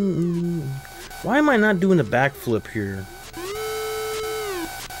 Why am I not doing the backflip here?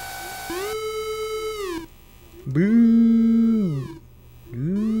 Boo!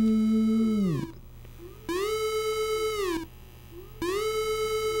 Boo!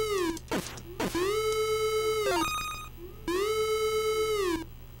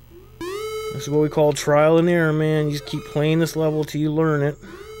 This is what we call trial and error, man. You just keep playing this level till you learn it.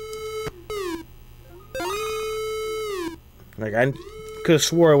 Like, I could have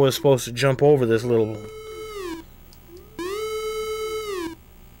swore I was supposed to jump over this little...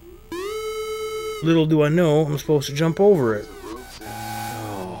 Little do I know, I'm supposed to jump over it.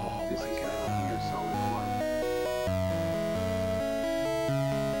 Oh, my God.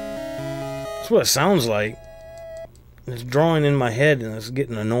 That's what it sounds like. It's drawing in my head and it's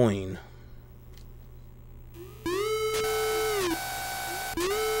getting annoying.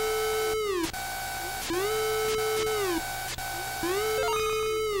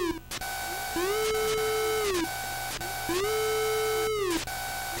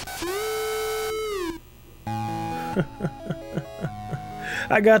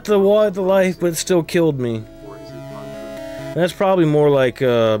 I got the life, but it still killed me. That's probably more like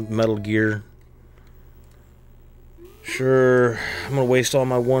Metal Gear. Sure, I'm gonna waste all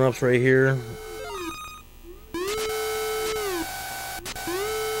my one-ups right here.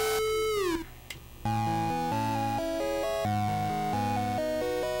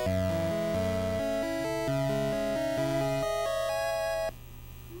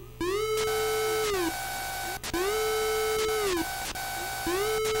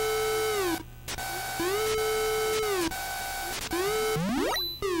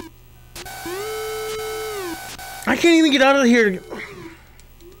 I can't even get out of here.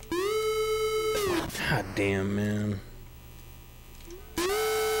 God damn, man.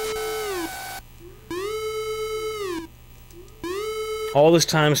 All this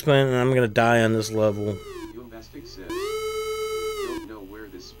time spent and I'm gonna die on this level. Yombastic says, don't know where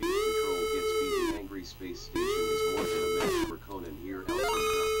this speech control gets beat. The angry space station is more than a match for Conan here.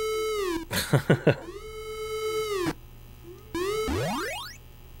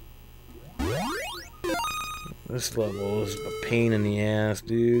 This level is a pain in the ass,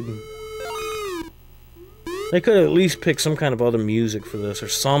 dude. They could have at least picked some kind of other music for this or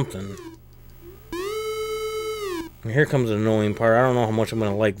something. And here comes the annoying part. I don't know how much I'm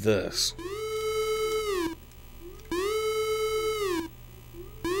gonna like this.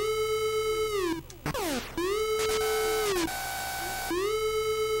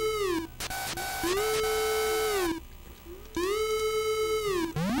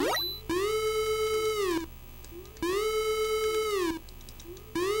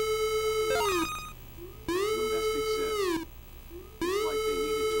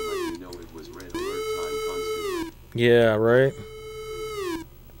 Yeah, right?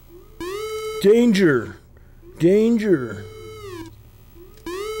 Danger! Danger!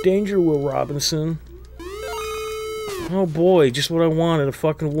 Danger, Will Robinson. Oh boy, just what I wanted, a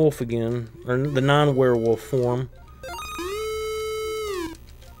fucking wolf again. Or the non-werewolf form.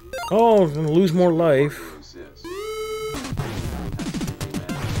 Oh, I'm gonna lose more life.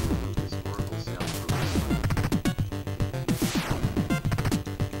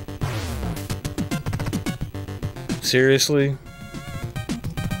 Seriously?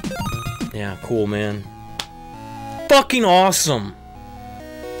 Yeah, cool, man. Fucking awesome!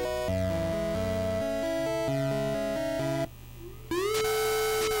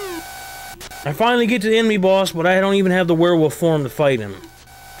 I finally get to the enemy boss, but I don't even have the werewolf form to fight him.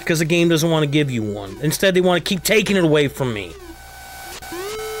 Because the game doesn't want to give you one. Instead, they want to keep taking it away from me.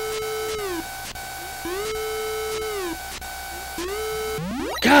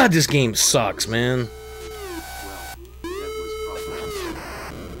 God, this game sucks, man.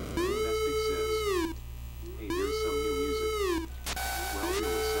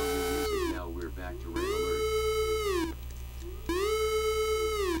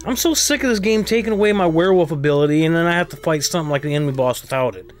 I'm so sick of this game taking away my werewolf ability, and then I have to fight something like the enemy boss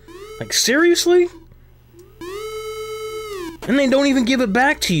without it. Like, seriously? And they don't even give it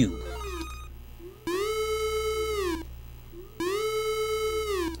back to you.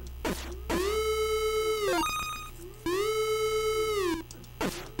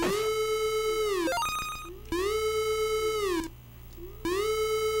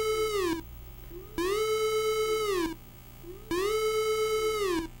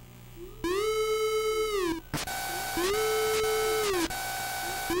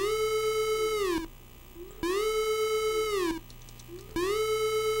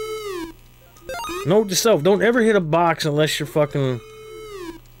 Note to self, don't ever hit a box unless you're fucking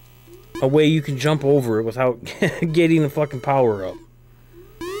a way you can jump over it without getting the fucking power up.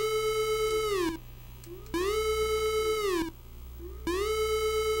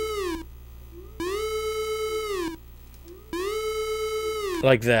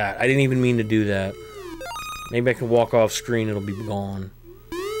 Like that. I didn't even mean to do that. Maybe I can walk off screen, it'll be gone.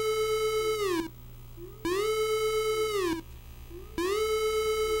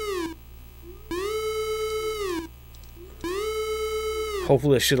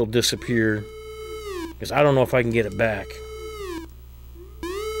 Hopefully that shit'll disappear. Because I don't know if I can get it back.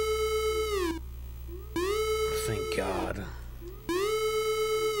 Thank God.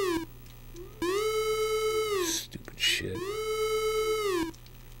 Stupid shit.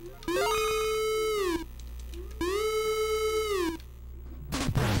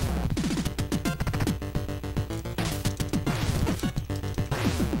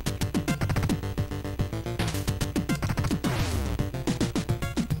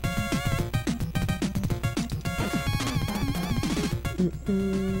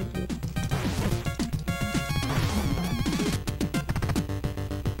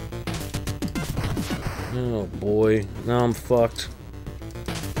 Oh boy, now I'm fucked.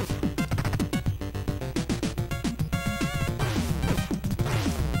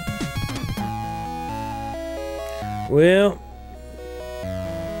 Well,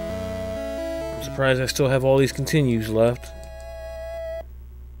 I'm surprised I still have all these continues left.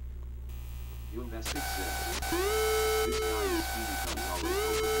 You invested 6. This guy is speedy comes always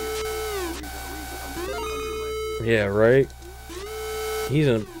over here. Yeah, right? He's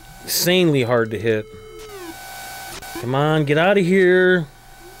insanely hard to hit. Come on, get out of here.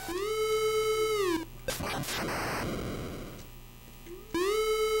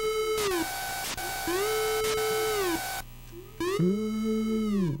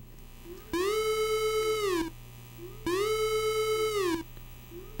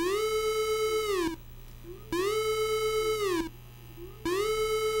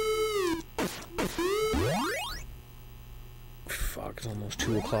 Fuck, it's almost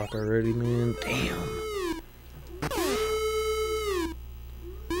 2 o'clock already, man. Damn.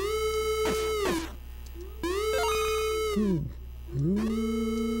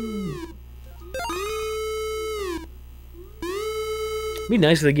 Be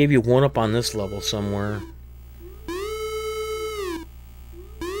nice if they gave you 1-up on this level somewhere.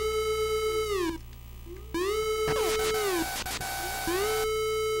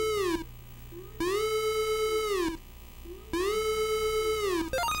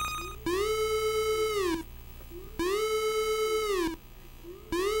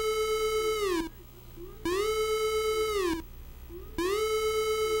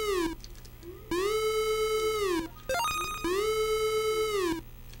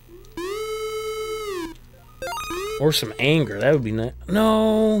 Or some anger, that would be nice.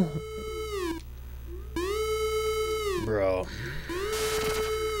 No! Bro.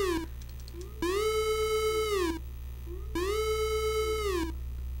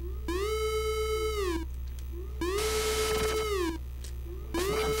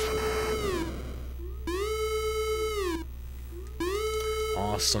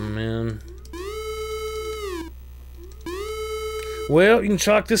 Awesome, man. Well, you can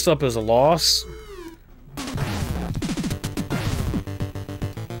chalk this up as a loss.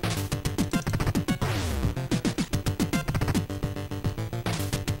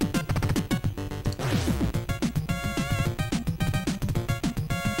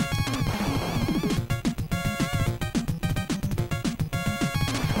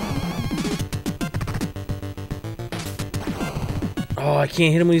 Oh, I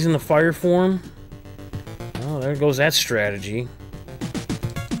can't hit him when he's in the fire form? Oh, there goes that strategy.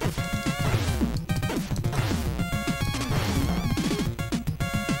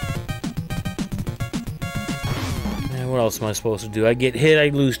 Man, what else am I supposed to do? I get hit,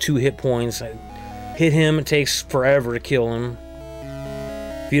 I lose 2 hit points. I hit him, it takes forever to kill him.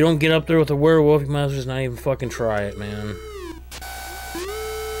 If you don't get up there with a werewolf, you might as well just not even fucking try it, man.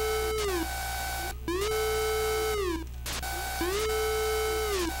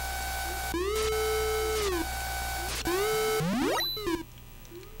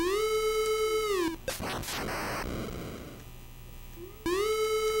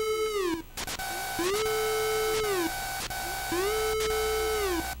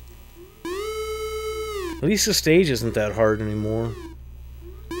 At least the stage isn't that hard anymore.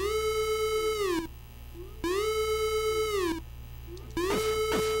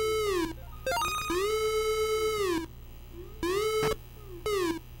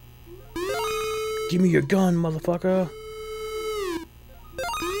 Give me your gun, motherfucker.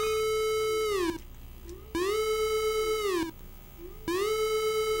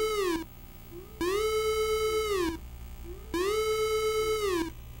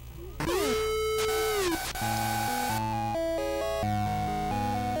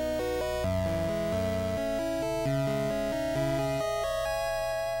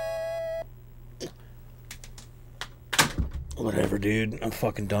 Whatever, dude. I'm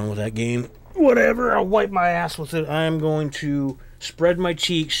fucking done with that game. Whatever, I'll wipe my ass with it. I am going to spread my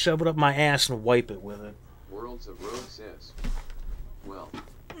cheeks, shove it up my ass, and wipe it with it. Worlds of Road says, well.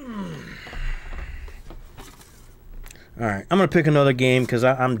 Alright, I'm going to pick another game because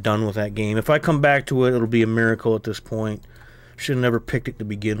I'm done with that game. If I come back to it, it'll be a miracle at this point. Should have never picked it to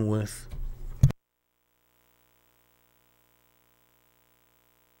begin with.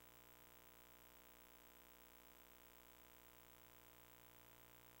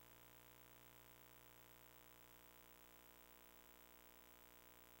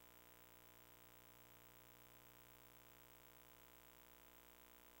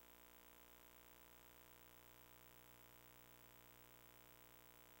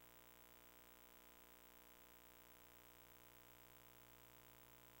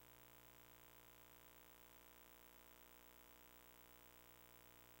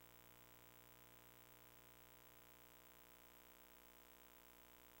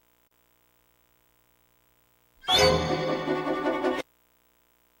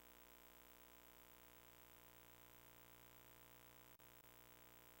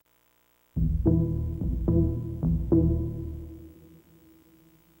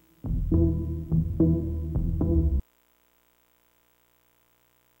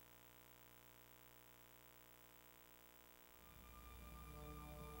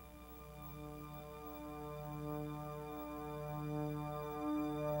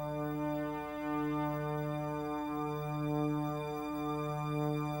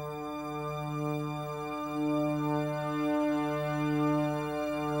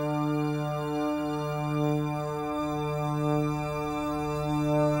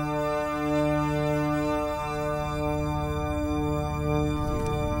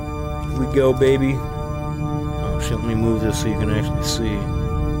 We go, baby. Oh shit, let me move this so you can actually see.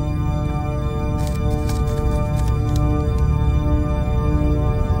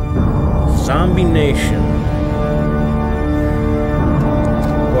 Zombie Nation.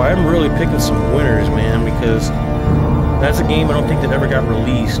 Boy, I'm really picking some winners, man, because that's a game I don't think that ever got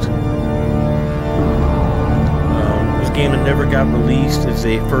released. This game that never got released is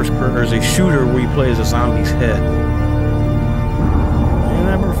a shooter where you play as a zombie's head.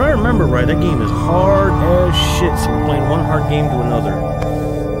 If I remember right, that game is hard as shit, so we're playing one hard game to another.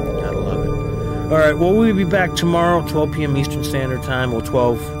 Gotta love it. Alright, well, we'll be back tomorrow, 12 p.m. Eastern Standard Time, or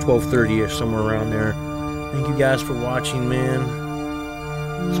 12:30ish, somewhere around there. Thank you guys for watching,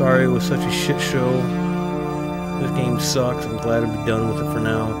 man. Sorry it was such a shit show. This game sucks. I'm glad to be done with it for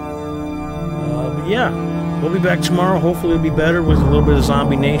now. But yeah, we'll be back tomorrow. Hopefully it'll be better with a little bit of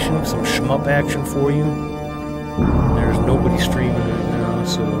Zombie Nation, some shmup action for you. There's nobody streaming right now,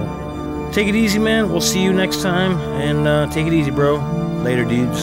 so take it easy, man. We'll see you next time, and take it easy, bro. Later, dudes.